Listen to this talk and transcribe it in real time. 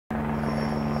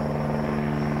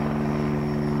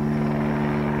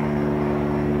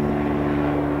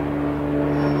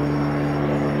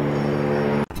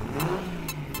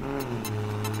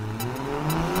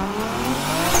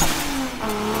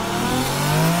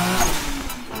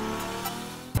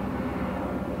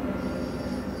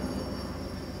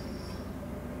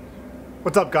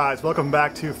What's up guys, welcome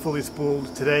back to Fully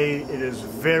Spooled. Today it is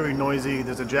very noisy.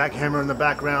 There's a jackhammer in the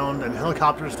background and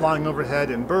helicopters flying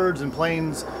overhead and birds and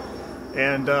planes,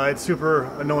 and it's super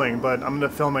annoying, but I'm going to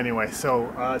film anyway.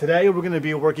 So today we're going to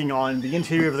be working on the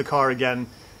interior of the car again,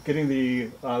 getting the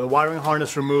wiring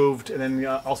harness removed, and then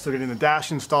also getting the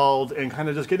dash installed and kind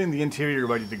of just getting the interior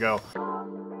ready to go.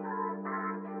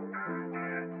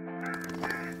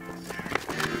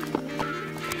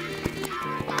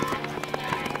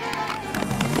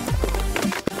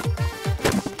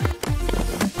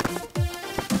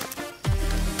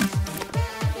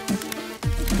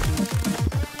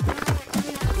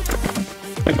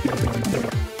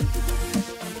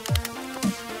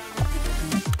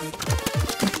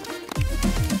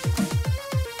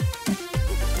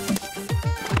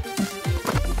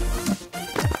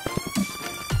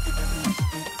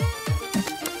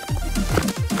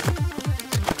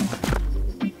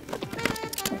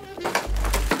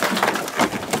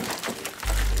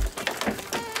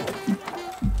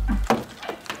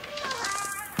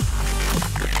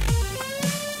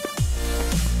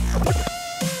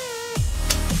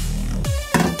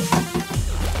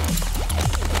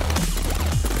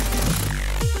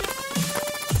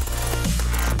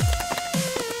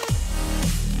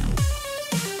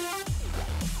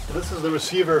 This is the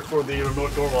receiver for the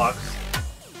remote door locks.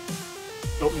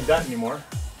 Don't need that anymore.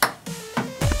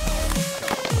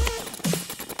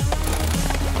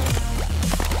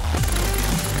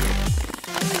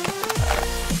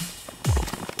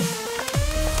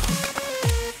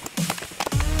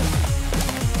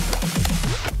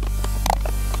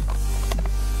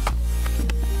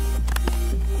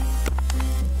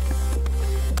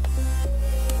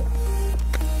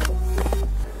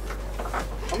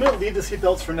 I'm going to leave the seat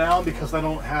belts for now because I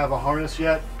don't have a harness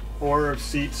yet or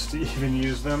seats to even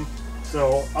use them.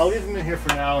 So I'll leave them in here for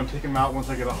now and take them out once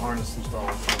I get a harness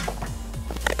installed.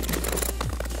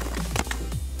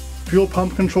 Fuel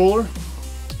pump controller.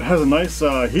 It has a nice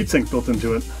heatsink built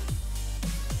into it.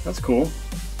 That's cool.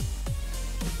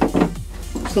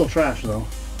 Still trash though.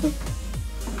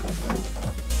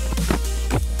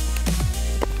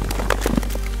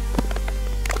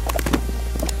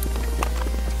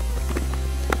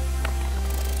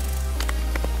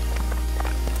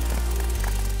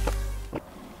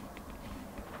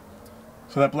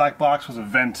 So that black box was a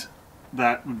vent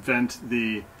that would vent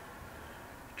the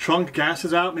trunk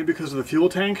gases out, maybe because of the fuel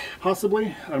tank,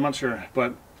 possibly. I'm not sure,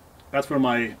 but that's where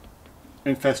my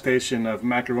infestation of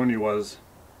macaroni was.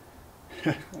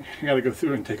 I gotta go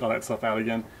through and take all that stuff out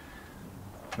again.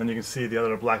 Then you can see the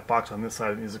other black box on this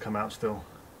side needs to come out still.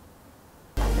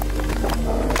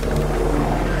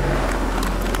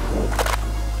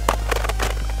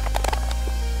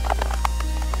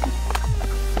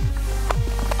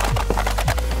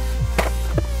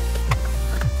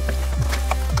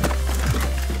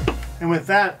 And with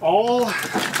that, all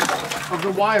of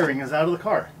the wiring is out of the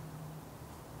car.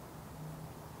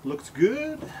 Looks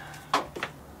good.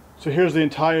 So here's the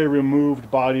entire removed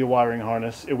body wiring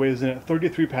harness. It weighs in at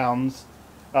 33 pounds,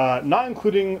 not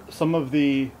including some of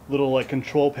the little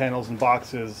control panels and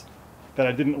boxes that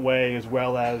I didn't weigh, as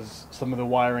well as some of the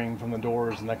wiring from the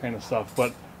doors and that kind of stuff.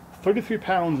 But 33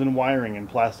 pounds in wiring in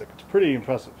plastic. It's pretty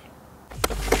impressive.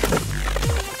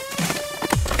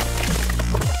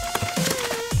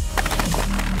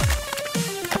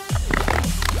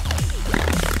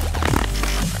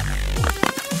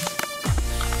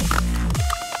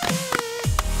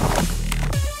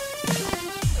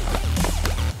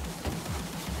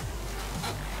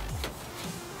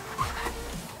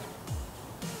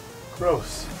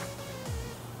 Gross.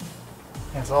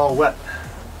 And it's all wet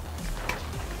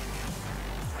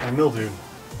and mildewed.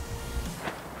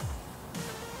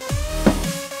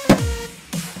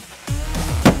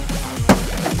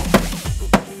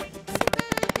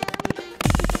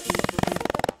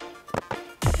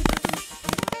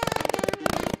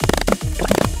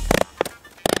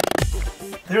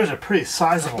 There's a pretty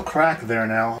sizable crack there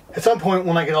now. At some point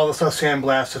when I get all this stuff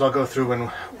sandblasted, I'll go through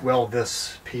and weld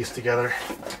this piece together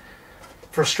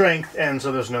for strength, and so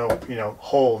there's no,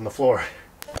 hole in the floor.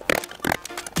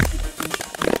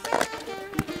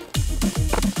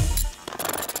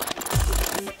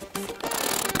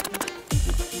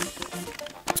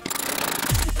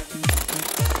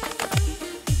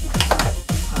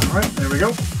 Alright, there we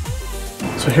go.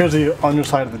 So here's the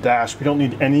underside of the dash. We don't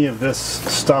need any of this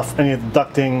stuff, any of the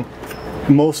ducting.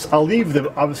 I'll leave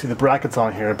obviously the brackets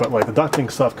on here, but the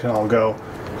ducting stuff can all go.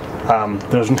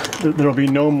 There'll be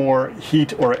no more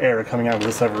heat or air coming out of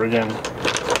this ever again.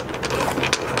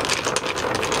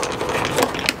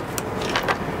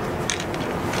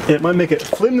 It might make it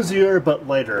flimsier but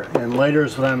lighter, and lighter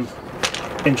is what I'm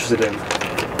interested in.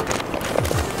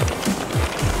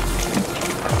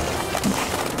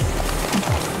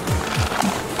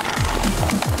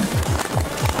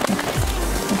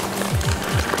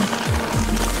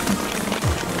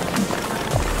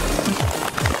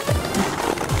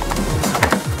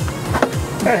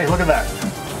 Hey, look at that.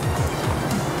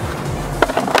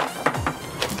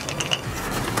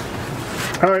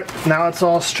 Alright, now it's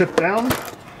all stripped down.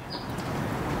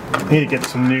 I need to get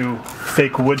some new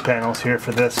fake wood panels here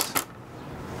for this.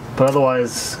 But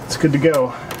otherwise, it's good to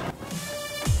go.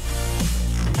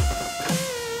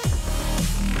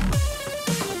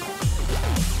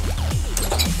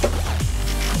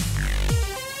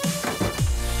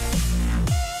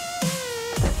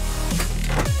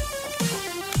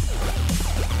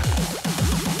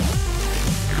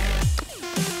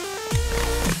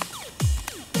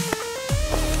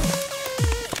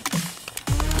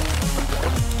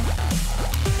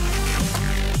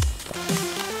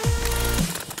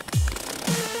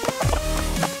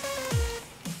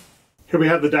 Here we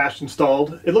have the dash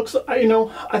installed. It looks, you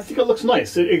know, I think it looks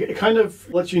nice. It kind of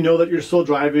lets you know that you're still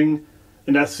driving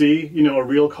an SC, you know, a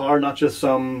real car, not just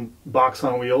some box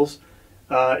on wheels.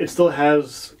 It still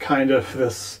has kind of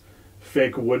this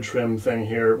fake wood trim thing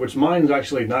here, which mine is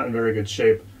actually not in very good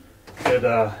shape.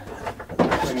 I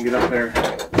can get up there.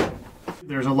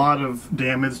 There's a lot of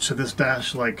damage to this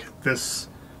dash, like this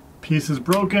piece is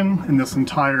broken, and this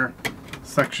entire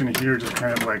section here just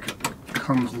kind of like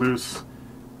comes loose.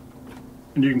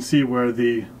 And you can see where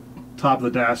the top of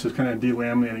the dash is kind of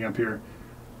delaminating up here.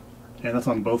 And that's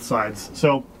on both sides.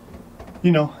 So,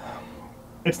 you know,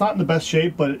 it's not in the best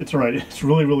shape, but it's alright. It's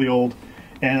really, really old.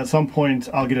 And at some point,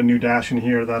 I'll get a new dash in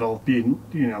here that'll be,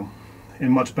 you know,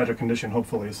 in much better condition,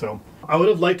 hopefully. So, I would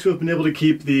have liked to have been able to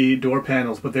keep the door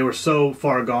panels, but they were so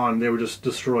far gone, they were just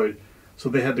destroyed. So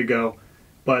they had to go.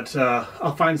 But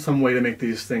I'll find some way to make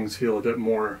these things feel a bit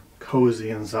more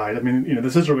cozy inside. I mean, you know,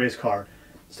 this is a race car.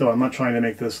 So I'm not trying to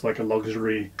make this like a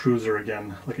luxury cruiser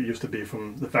again, like it used to be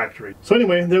from the factory. So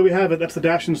anyway, there we have it. That's the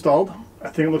dash installed. I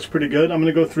think it looks pretty good. I'm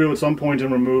going to go through at some point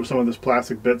and remove some of this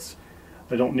plastic bits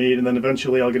I don't need, and then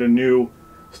eventually I'll get a new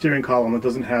steering column that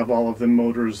doesn't have all of the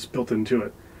motors built into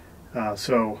it.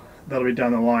 So that'll be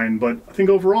down the line, but I think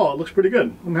overall it looks pretty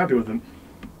good. I'm happy with it.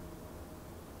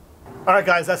 Alright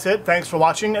guys, that's it. Thanks for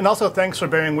watching, and also thanks for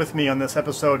bearing with me on this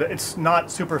episode. It's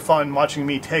not super fun watching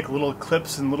me take little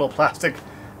clips and little plastic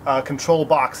control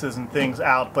boxes and things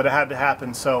out, but it had to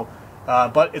happen. So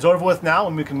but it's over with now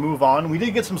and we can move on. We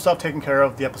did get some stuff taken care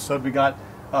of the episode. We got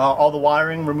all the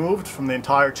wiring removed from the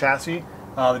entire chassis.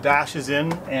 The dash is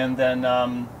in, and then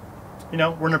you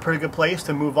know, we're in a pretty good place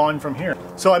to move on from here.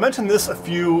 So I mentioned this a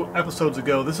few episodes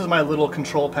ago. This is my little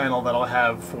control panel that I'll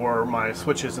have for my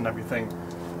switches and everything.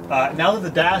 Now that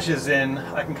the dash is in,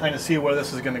 I can kind of see where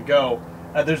this is going to go.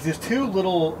 There's these two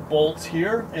little bolts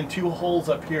here and two holes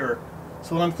up here.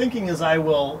 So what I'm thinking is I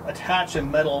will attach a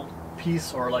metal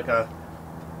piece, or like a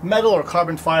metal or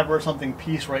carbon fiber or something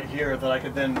piece right here that I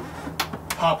could then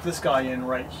pop this guy in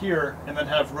right here and then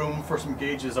have room for some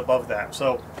gauges above that.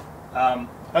 So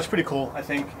that's pretty cool, I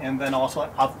think. And then also,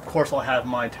 of course, I'll have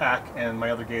my tack and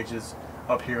my other gauges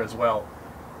up here as well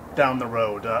down the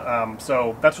road.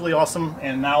 So that's really awesome,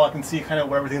 and now I can see kind of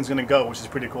where everything's going to go, which is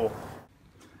pretty cool.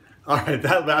 Alright,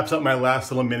 that wraps up my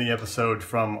last little mini episode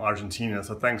from Argentina,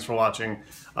 so thanks for watching.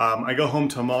 I go home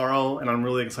tomorrow, and I'm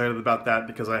really excited about that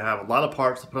because I have a lot of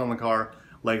parts to put on the car,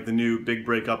 like the new big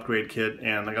brake upgrade kit,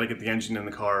 and I gotta get the engine in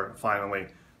the car finally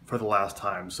for the last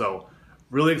time. So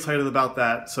really excited about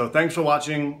that. So thanks for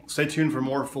watching. Stay tuned for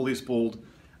more Fully Spooled.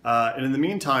 And in the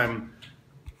meantime,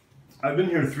 I've been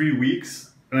here 3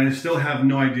 weeks, and I still have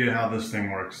no idea how this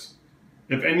thing works.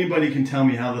 If anybody can tell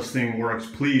me how this thing works,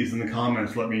 please in the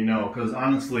comments let me know, because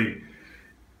honestly,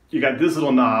 you got this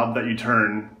little knob that you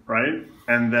turn, right?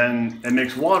 And then it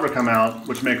makes water come out,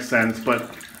 which makes sense,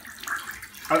 but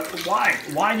why?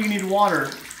 Why do you need water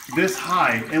this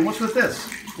high? And what's with this?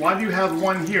 Why do you have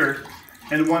one here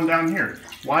and one down here?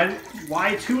 Why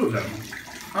two of them?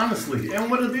 Honestly,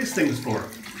 and what are these things for?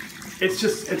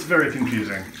 It's very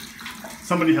confusing.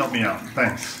 Somebody help me out.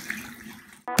 Thanks.